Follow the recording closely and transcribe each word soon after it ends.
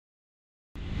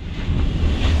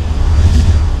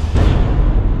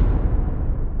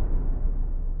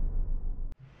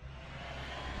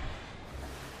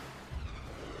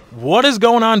What is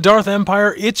going on, Darth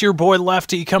Empire? It's your boy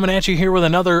Lefty coming at you here with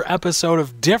another episode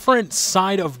of Different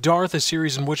Side of Darth, a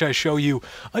series in which I show you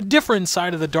a different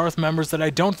side of the Darth members that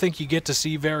I don't think you get to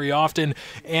see very often.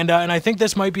 And I think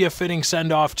this might be a fitting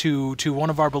send-off to one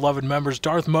of our beloved members,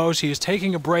 Darth Mose. He is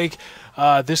taking a break.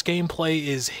 This gameplay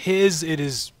is his. It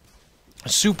is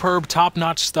superb,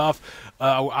 top-notch stuff.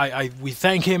 We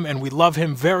thank him and we love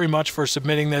him very much for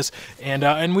submitting this,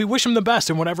 and we wish him the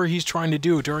best in whatever he's trying to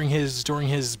do during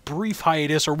his brief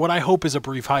hiatus, or what I hope is a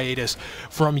brief hiatus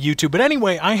from YouTube. But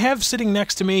anyway, I have sitting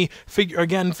next to me,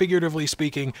 again figuratively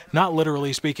speaking, not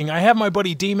literally speaking, I have my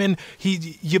buddy Demon.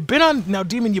 You've been on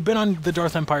the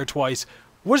Darth Empire twice.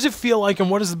 What does it feel like,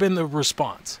 and what has been the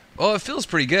response? Well, it feels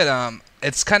pretty good.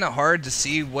 It's kind of hard to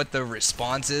see what the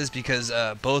response is because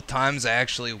both times I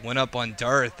actually went up on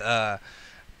Darth. I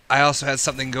also had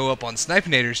something go up on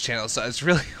Snipinator's channel, so it's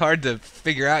really hard to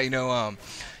figure out,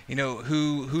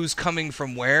 who's coming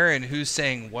from where and who's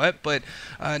saying what. But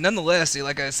nonetheless,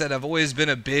 like I said, I've always been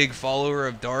a big follower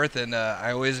of Darth, and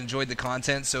I always enjoyed the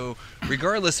content. So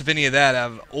regardless of any of that,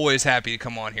 I'm always happy to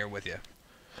come on here with you.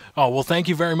 Oh, well, thank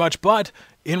you very much. But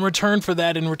in return for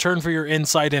that, in return for your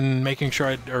insight and making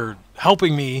sure, or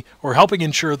helping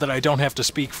ensure that I don't have to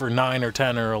speak for 9 or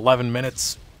 10 or 11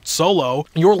 minutes solo,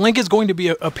 your link is going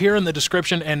to appear in the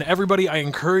description. And everybody, I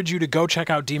encourage you to go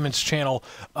check out Demon's channel.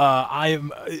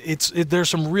 There's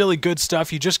some really good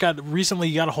stuff. You just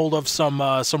recently got a hold of some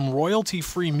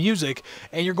royalty-free music,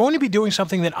 and you're going to be doing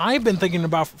something that I've been thinking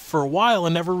about for a while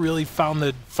and never really found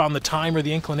the time or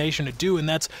the inclination to do, and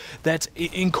that's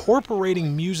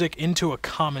incorporating music into a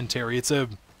commentary.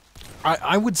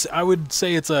 I would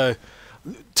say it's a,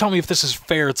 tell me if this is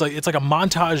fair, it's like a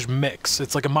montage mix.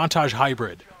 It's like a montage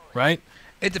hybrid, right?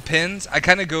 It depends. I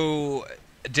kind of go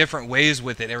different ways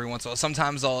with it every once in a while.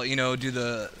 Sometimes I'll, do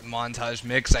the montage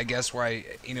mix, I guess, where I,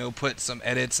 put some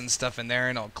edits and stuff in there,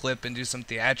 and I'll clip and do some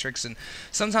theatrics, and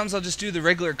sometimes I'll just do the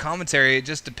regular commentary. It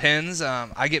just depends.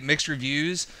 I get mixed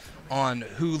reviews on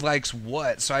who likes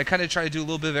what, so I kind of try to do a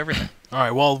little bit of everything. All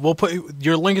right, well, we'll put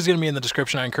your link is going to be in the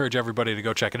description. I encourage everybody to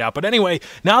go check it out. But anyway,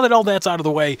 now that all that's out of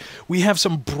the way, we have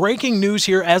some breaking news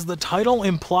here. As the title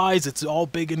implies, it's all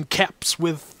big in caps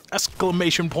with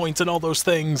exclamation points and all those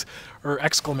things, or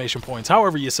exclamation points,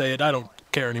 however you say it. I don't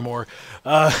care anymore.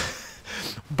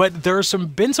 But there's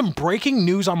been some breaking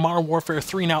news on Modern Warfare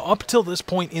 3. Now, up till this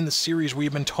point in the series,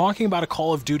 we've been talking about a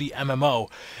Call of Duty MMO,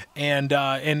 and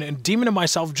Demon and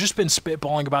myself just been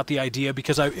spitballing about the idea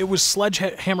because it was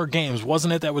Sledgehammer Games,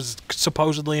 wasn't it, that was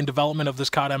supposedly in development of this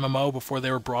COD MMO before they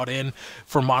were brought in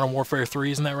for Modern Warfare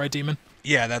 3. Isn't that right, Demon?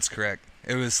 Yeah, that's correct.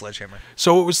 It was Sledgehammer.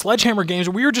 So it was Sledgehammer Games.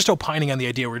 We were just opining on the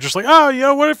idea. We were just like,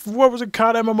 oh, what was a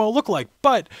COD MMO look like?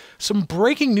 But some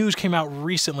breaking news came out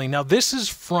recently. Now, this is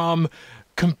from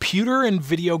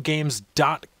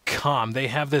computerandvideogames.com. They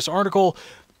have this article.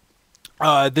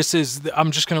 I'm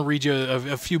just going to read you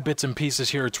a few bits and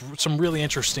pieces here. It's some really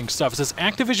interesting stuff. It says,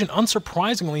 Activision,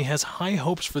 unsurprisingly, has high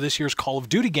hopes for this year's Call of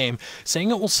Duty game,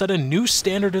 saying it will set a new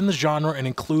standard in the genre and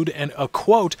include an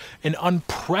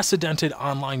unprecedented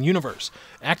online universe.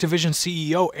 Activision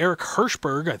CEO Eric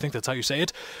Hirshberg, I think that's how you say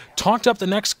it, talked up the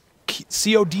next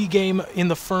COD game in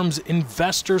the firm's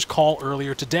investors call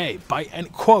earlier today.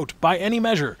 Quote, by any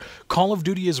measure, Call of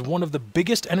Duty is one of the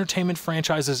biggest entertainment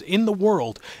franchises in the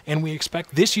world, and we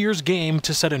expect this year's game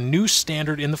to set a new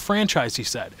standard in the franchise, he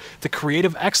said. The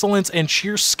creative excellence and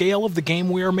sheer scale of the game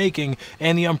we are making,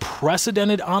 and the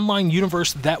unprecedented online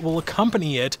universe that will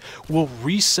accompany it, will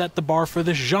reset the bar for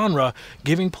this genre,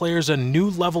 giving players a new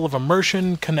level of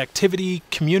immersion, connectivity,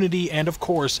 community, and, of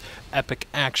course, epic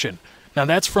action. Now,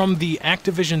 that's from the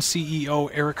Activision CEO,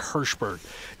 Eric Hirshberg.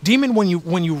 Demon, when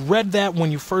you read that,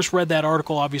 when you first read that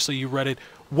article, obviously you read it,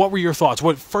 what were your thoughts?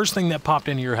 What first thing that popped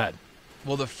into your head?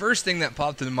 Well, the first thing that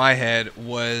popped into my head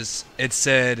was it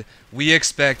said, we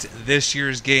expect this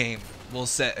year's game will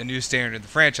set a new standard in the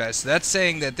franchise. So that's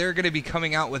saying that they're going to be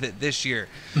coming out with it this year.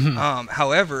 Mm-hmm.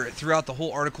 However, throughout the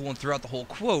whole article and throughout the whole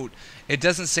quote, it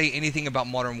doesn't say anything about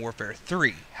Modern Warfare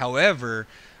 3. However,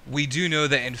 we do know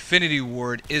that Infinity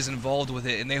Ward is involved with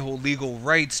it, and they hold legal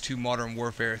rights to Modern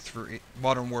Warfare 3,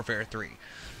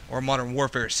 or Modern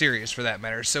Warfare series for that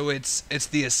matter. So it's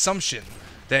the assumption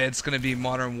that it's going to be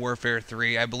Modern Warfare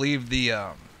 3. I believe the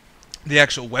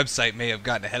actual website may have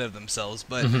gotten ahead of themselves,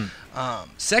 but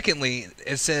secondly,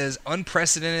 it says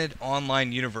unprecedented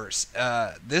online universe.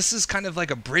 This is kind of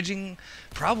like a bridging,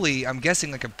 probably I'm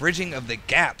guessing like a bridging of the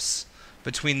gaps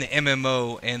between the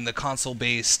MMO and the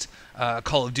console-based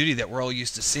Call of Duty that we're all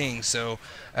used to seeing. So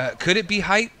could it be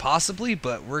hype? Possibly,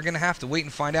 but we're going to have to wait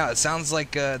and find out. It sounds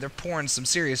like they're pouring some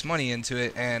serious money into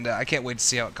it, and I can't wait to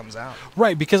see how it comes out.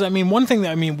 Right, because, I mean, one thing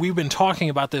that, I mean, we've been talking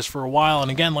about this for a while,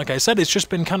 and again, like I said, it's just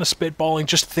been kind of spitballing,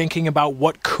 just thinking about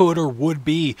what could or would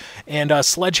be, and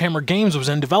Sledgehammer Games was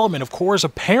in development. Of course,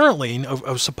 apparently,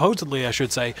 supposedly, I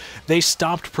should say, they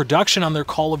stopped production on their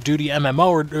Call of Duty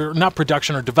MMO, or not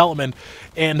production or development,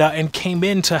 and came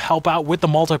in to help out with the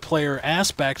multiplayer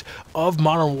aspect of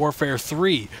Modern Warfare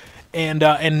 3. And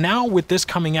now with this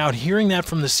coming out, hearing that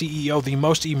from the CEO, the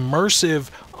most immersive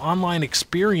online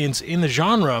experience in the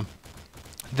genre,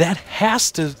 that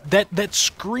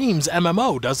screams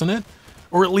MMO, doesn't it?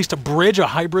 Or at least a bridge, a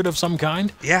hybrid of some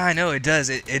kind. Yeah, I know it does.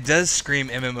 It does scream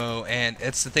MMO, and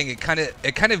it's the thing. It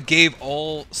kind of gave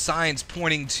all signs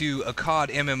pointing to a COD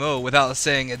MMO without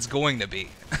saying it's going to be.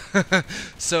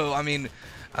 So I mean,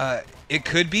 it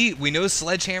could be. We know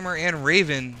Sledgehammer and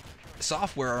Raven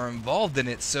Software are involved in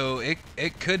it, so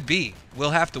it could be.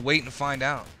 We'll have to wait and find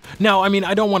out. Now, I mean,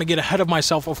 I don't want to get ahead of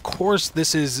myself. Of course,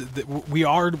 this is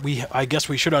I guess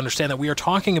we should understand that we are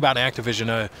talking about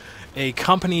Activision, a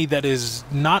company that is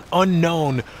not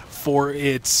unknown for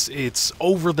its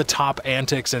over-the-top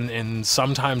antics and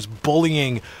sometimes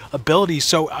bullying abilities.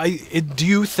 So do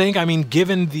you think, I mean,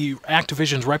 given the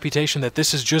Activision's reputation, that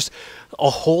this is just a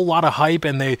whole lot of hype,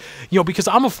 and they, because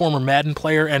I'm a former Madden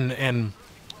player, and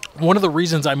one of the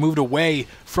reasons I moved away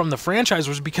from the franchise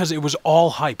was because it was all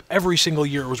hype. Every single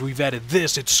year it was, we've added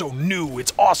this, it's so new,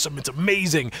 it's awesome, it's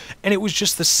amazing. And it was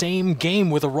just the same game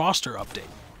with a roster update,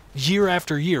 year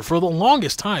after year, for the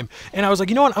longest time. And I was like,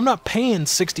 you know what, I'm not paying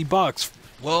 $60.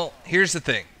 Well, here's the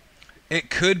thing. It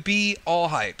could be all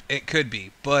hype. It could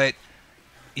be. But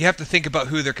you have to think about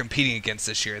who they're competing against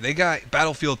this year. They got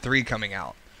Battlefield 3 coming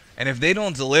out. And if they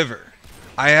don't deliver,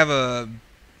 I have a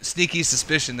sneaky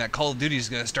suspicion that Call of Duty is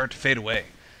going to start to fade away.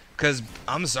 Because,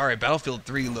 I'm sorry, Battlefield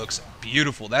 3 looks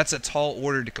beautiful. That's a tall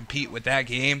order to compete with that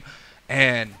game.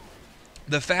 And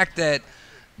the fact that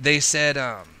they said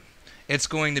it's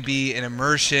going to be an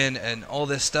immersion and all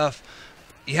this stuff,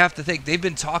 you have to think, they've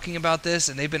been talking about this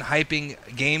and they've been hyping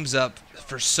games up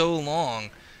for so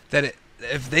long that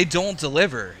if they don't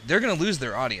deliver, they're going to lose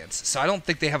their audience. So I don't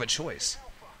think they have a choice.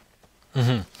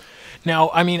 Mm-hmm.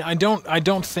 Now, I mean, I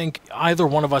don't think either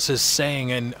one of us is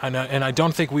saying, and I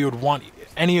don't think we would want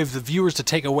any of the viewers to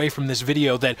take away from this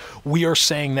video that we are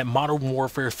saying that Modern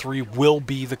Warfare 3 will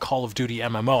be the Call of Duty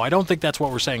MMO. I don't think that's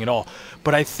what we're saying at all.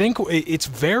 But I think it's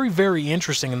very, very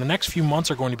interesting, and the next few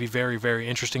months are going to be very, very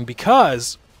interesting,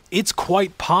 because it's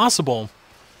quite possible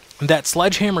that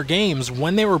Sledgehammer Games,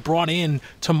 when they were brought in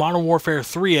to Modern Warfare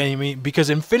 3, I mean, because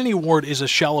Infinity Ward is a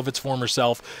shell of its former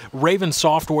self, Raven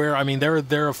Software, I mean,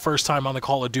 they're a first time on the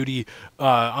Call of Duty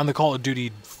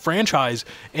franchise,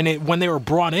 and when they were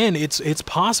brought in, it's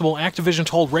possible Activision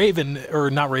told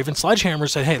Sledgehammer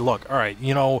said, hey, look, all right,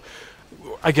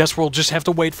 I guess we'll just have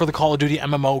to wait for the Call of Duty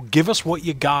MMO. Give us what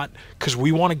you got, because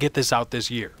we want to get this out this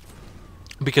year,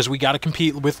 because we got to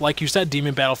compete with, like you said,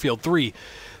 Demon Battlefield 3.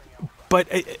 But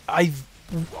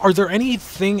are there any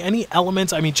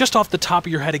elements, I mean, just off the top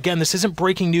of your head, again, this isn't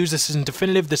breaking news, this isn't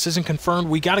definitive, this isn't confirmed,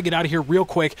 we got to get out of here real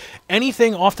quick.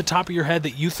 Anything off the top of your head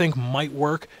that you think might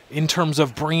work in terms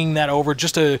of bringing that over,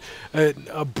 just to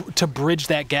bridge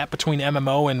that gap between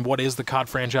MMO and what is the COD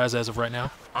franchise as of right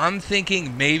now? I'm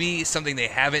thinking maybe something they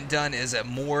haven't done is a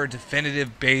more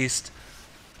definitive-based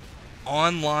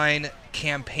online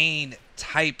campaign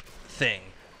type thing.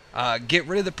 Get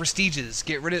rid of the prestiges.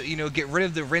 Get rid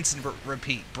of the rinse and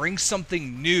repeat. Bring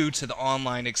something new to the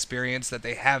online experience that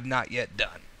they have not yet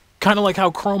done. Kind of like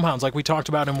how Chromehounds, like we talked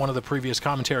about in one of the previous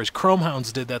commentaries,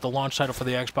 Chromehounds did that, the launch title for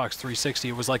the Xbox 360.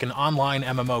 It was like an online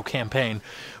MMO campaign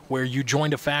where you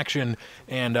joined a faction,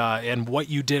 and what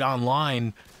you did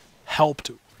online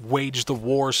helped wage the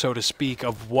war, so to speak,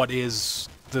 of what was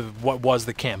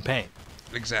the campaign.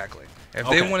 Exactly. If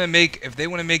they want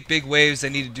to make big waves, they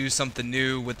need to do something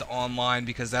new with the online,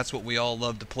 because that's what we all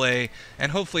love to play,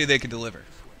 and hopefully they can deliver.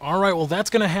 All right, well,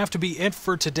 that's going to have to be it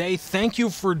for today. Thank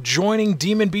you for joining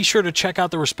Demon. Be sure to check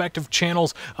out the respective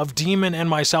channels of Demon and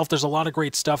myself. There's a lot of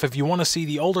great stuff. If you want to see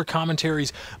the older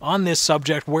commentaries on this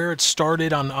subject, where it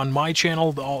started on my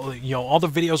channel, all the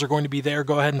videos are going to be there.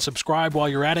 Go ahead and subscribe while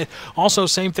you're at it. Also,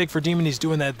 same thing for Demon. He's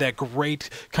doing that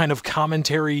great kind of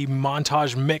commentary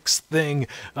montage mix thing,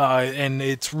 and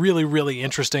it's really, really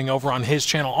interesting over on his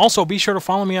channel. Also, be sure to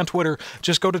follow me on Twitter.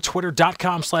 Just go to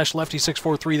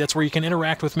twitter.com/lefty643. That's where you can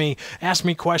interact with with me, ask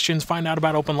me questions, find out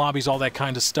about open lobbies, all that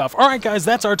kind of stuff. All right, guys,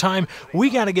 that's our time. We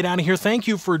got to get out of here. Thank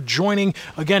you for joining.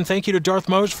 Again, thank you to Darth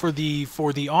Mose for the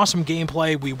awesome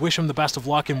gameplay. We wish him the best of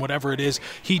luck in whatever it is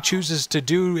he chooses to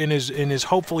do in his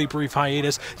hopefully brief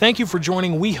hiatus. Thank you for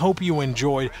joining. We hope you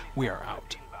enjoyed. We are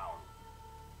out.